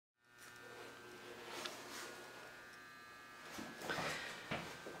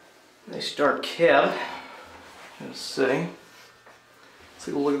Nice dark cab. Just say. Let's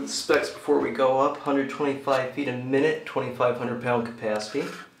take a look at the specs before we go up. 125 feet a minute, 2,500 pound capacity.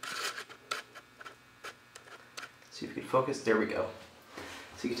 See if we can focus. There we go.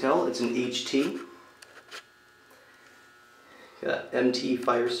 So you can tell it's an HT. Got MT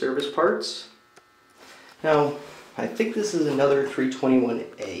fire service parts. Now, I think this is another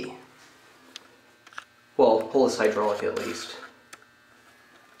 321A. Well, Holeless hydraulic at least.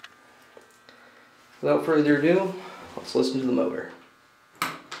 Without further ado, let's listen to the motor.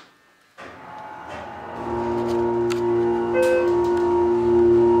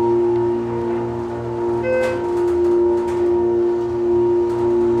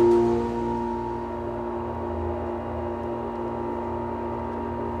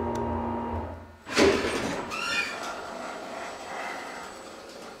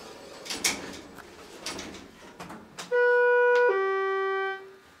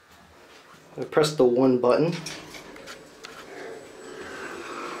 I press the one button.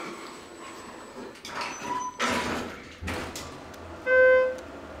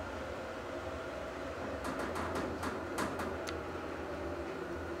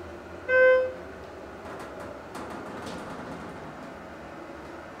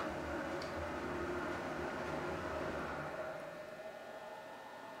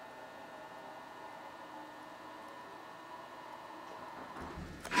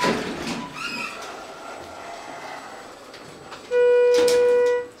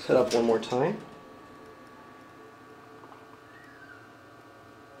 Set up one more time.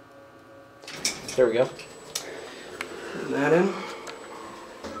 There we go. Put that in.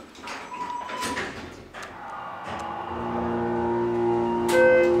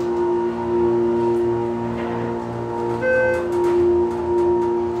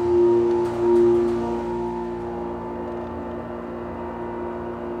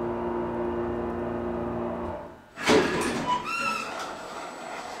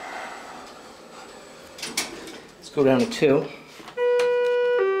 Go down to 2.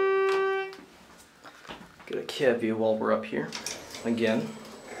 Get a cab view while we're up here again.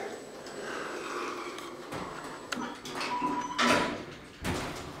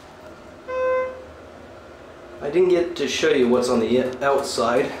 I didn't get to show you what's on the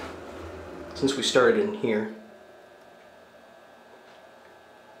outside since we started in here.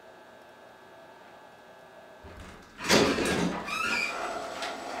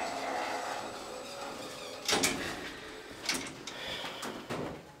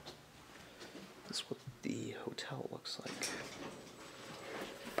 This is what the hotel looks like.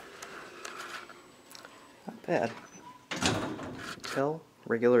 Not bad. Hotel,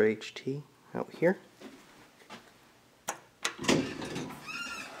 regular HT out here.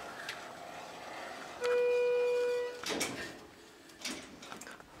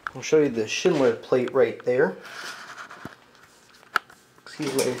 I'll show you the Schindler plate right there.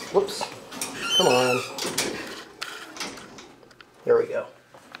 Excuse me. Whoops. Come on. There we go.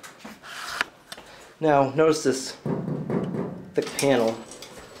 Now, notice this thick panel.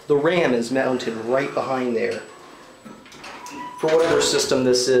 The RAM is mounted right behind there for whatever system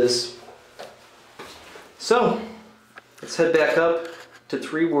this is. So, let's head back up to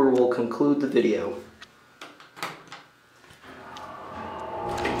 3 where we'll conclude the video.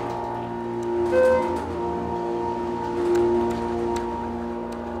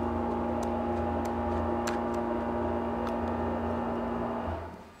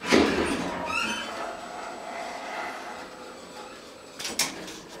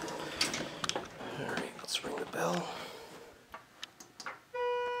 Ring the bell.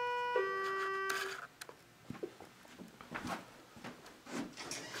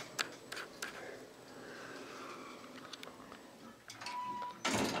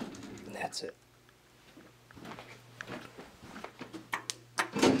 And that's it.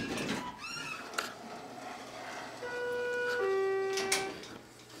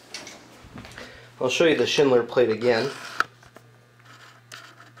 I'll show you the Schindler plate again.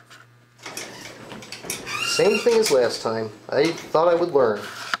 Same thing as last time. I thought I would learn.